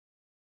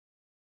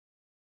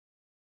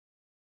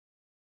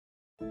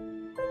Hello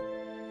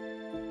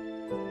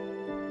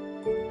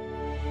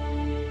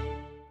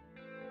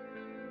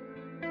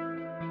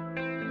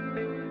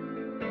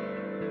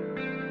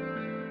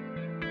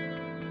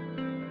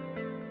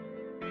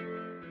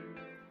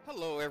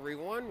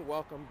everyone,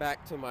 welcome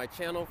back to my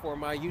channel for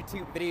my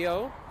YouTube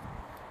video,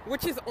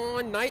 which is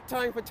on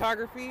nighttime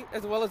photography,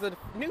 as well as a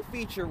new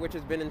feature which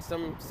has been in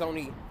some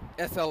Sony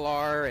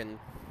SLR and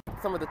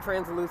some of the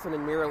translucent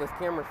and mirrorless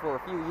cameras for a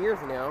few years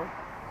now,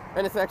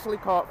 and it's actually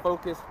called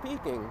focus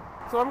peaking.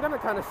 So I'm going to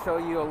kind of show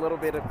you a little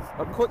bit of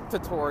a quick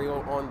tutorial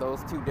on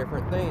those two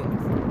different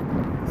things.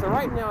 So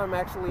right now I'm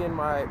actually in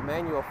my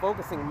manual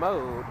focusing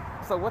mode.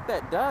 So what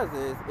that does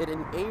is it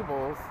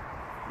enables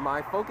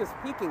my focus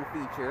peaking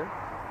feature,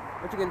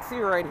 which you can see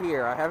right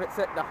here. I have it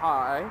set to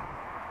high,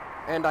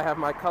 and I have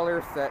my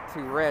color set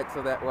to red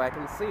so that way I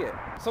can see it.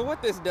 So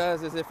what this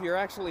does is if you're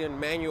actually in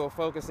manual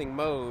focusing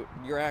mode,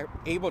 you're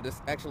able to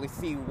actually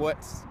see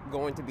what's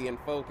going to be in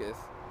focus.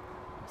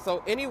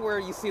 So anywhere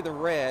you see the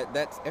red,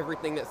 that's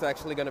everything that's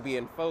actually going to be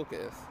in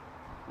focus.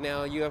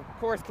 Now you of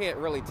course can't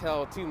really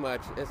tell too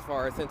much as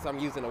far as, since I'm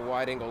using a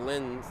wide angle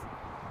lens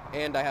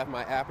and I have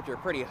my aperture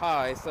pretty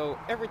high, so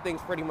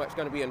everything's pretty much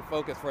going to be in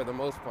focus for the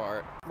most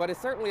part. But it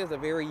certainly is a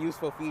very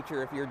useful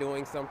feature if you're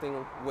doing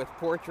something with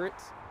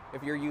portraits,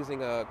 if you're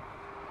using a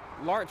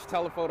large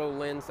telephoto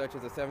lens such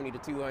as a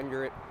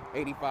 70-200,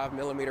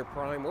 85mm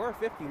prime, or a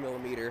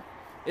 50mm.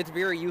 It's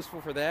very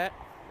useful for that,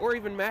 or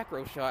even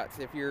macro shots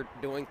if you're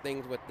doing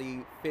things with the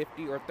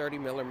 50 or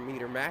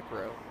 30mm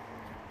macro.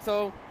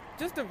 So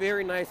just a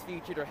very nice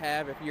feature to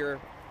have if you're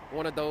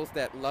one of those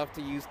that love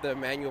to use the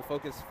manual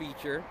focus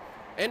feature,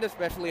 and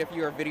especially if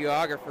you're a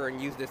videographer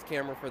and use this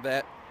camera for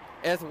that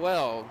as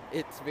well.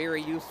 It's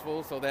very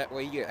useful, so that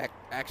way you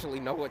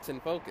actually know what's in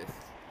focus.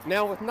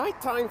 Now with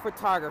nighttime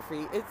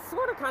photography, it's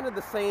sort of kind of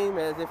the same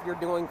as if you're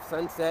doing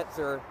sunsets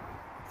or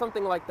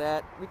something like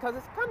that, because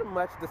it's kind of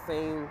much the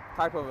same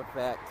type of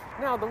effect.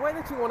 Now the way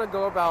that you want to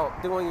go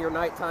about doing your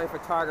nighttime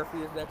photography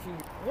is that you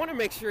want to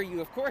make sure you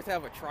of course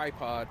have a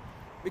tripod,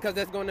 because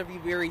that's going to be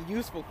very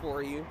useful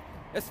for you,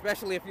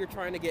 especially if you're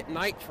trying to get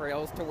night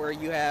trails to where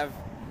you have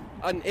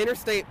an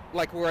interstate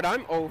like where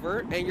I'm over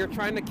and you're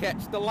trying to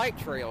catch the light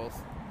trails.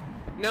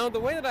 Now the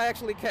way that I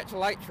actually catch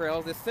light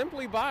trails is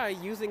simply by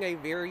using a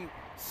very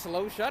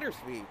slow shutter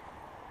speed.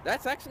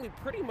 That's actually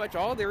pretty much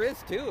all there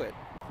is to it.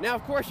 Now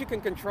of course you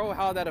can control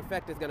how that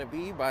effect is going to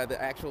be by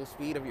the actual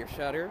speed of your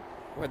shutter,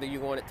 whether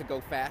you want it to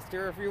go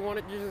faster or if you want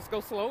it to just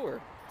go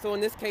slower. So in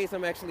this case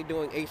I'm actually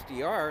doing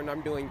HDR and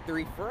I'm doing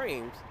 3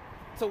 frames.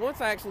 So once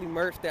I actually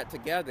merge that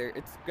together,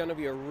 it's going to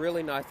be a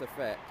really nice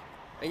effect.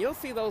 And you'll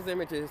see those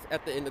images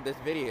at the end of this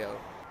video.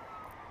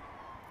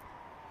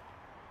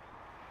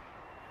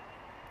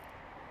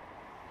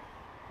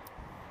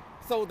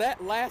 So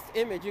that last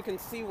image, you can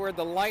see where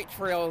the light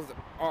trails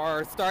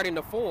are starting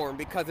to form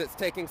because it's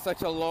taking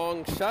such a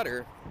long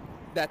shutter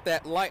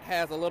that light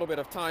has a little bit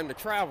of time to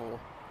travel.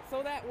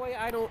 So that way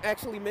I don't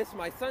actually miss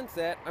my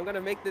sunset. I'm going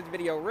to make this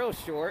video real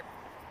short,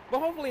 but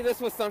hopefully this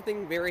was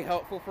something very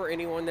helpful for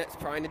anyone that's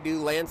trying to do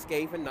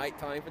landscape and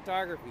nighttime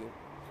photography.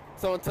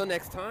 So until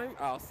next time,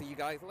 I'll see you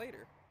guys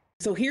later.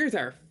 So here's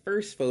our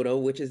first photo,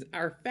 which is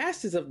our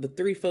fastest of the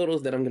 3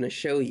 photos that I'm going to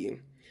show you.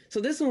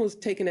 So this one was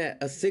taken at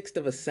 1/6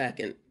 of a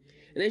second.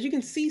 And as you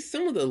can see,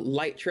 some of the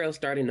light trails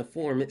starting to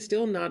form. It's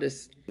still not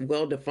as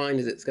well defined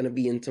as it's going to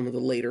be in some of the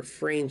later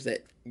frames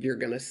that you're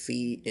going to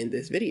see in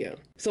this video.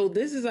 So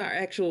this is our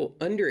actual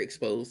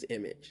underexposed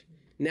image.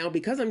 Now,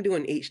 because I'm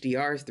doing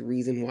HDR is the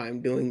reason why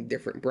I'm doing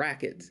different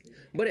brackets.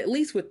 But at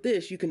least with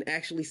this, you can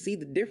actually see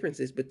the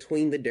differences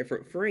between the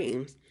different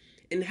frames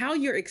and how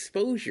your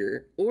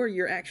exposure or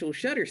your actual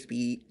shutter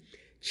speed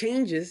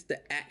changes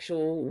the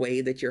actual way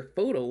that your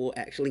photo will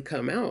actually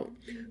come out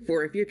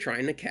for if you're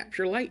trying to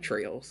capture light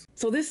trails.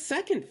 So this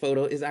second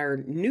photo is our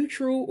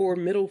neutral or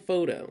middle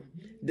photo.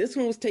 This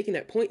one was taken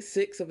at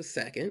 0.6 of a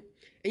second,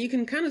 and you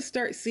can kind of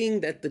start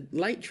seeing that the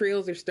light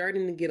trails are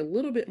starting to get a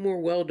little bit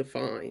more well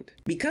defined.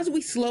 Because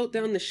we slowed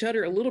down the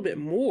shutter a little bit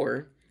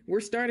more,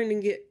 we're starting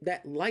to get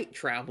that light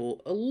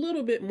travel a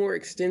little bit more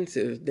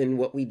extensive than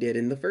what we did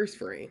in the first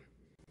frame.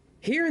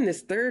 Here in this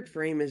third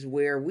frame is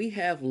where we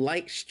have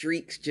light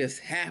streaks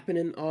just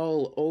happening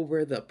all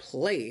over the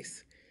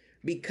place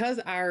because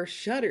our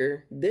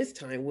shutter this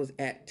time was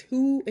at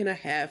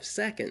 2.5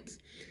 seconds.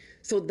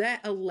 So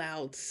that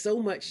allowed so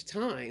much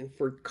time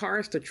for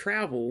cars to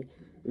travel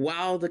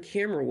while the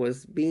camera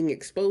was being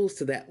exposed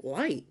to that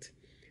light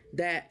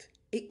that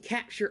it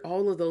captured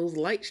all of those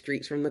light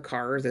streaks from the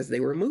cars as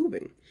they were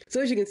moving.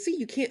 So as you can see,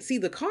 you can't see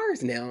the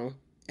cars now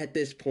at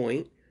this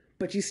point,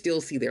 but you still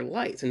see their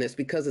lights. And that's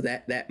because of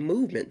that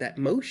movement, that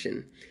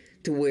motion,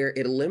 to where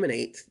it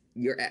eliminates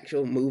your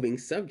actual moving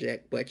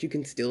subject, but you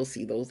can still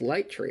see those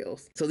light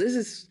trails. So this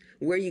is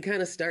where you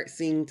kind of start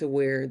seeing to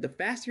where the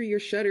faster your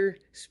shutter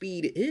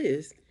speed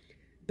is,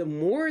 the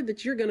more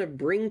that you're going to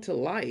bring to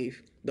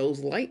life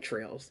those light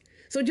trails.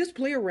 So just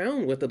play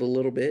around with it a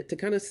little bit to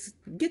kind of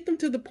get them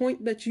to the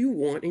point that you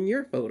want in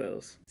your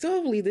photos. So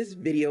hopefully this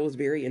video is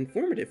very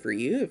informative for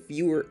you if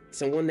you are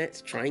someone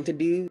that's trying to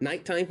do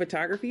nighttime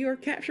photography or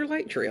capture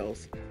light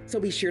trails. So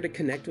be sure to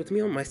connect with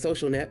me on my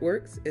social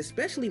networks,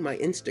 especially my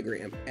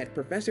Instagram at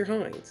Professor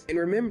Hines. And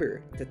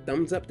remember to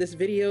thumbs up this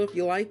video if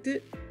you liked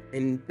it,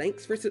 and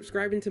thanks for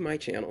subscribing to my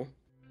channel.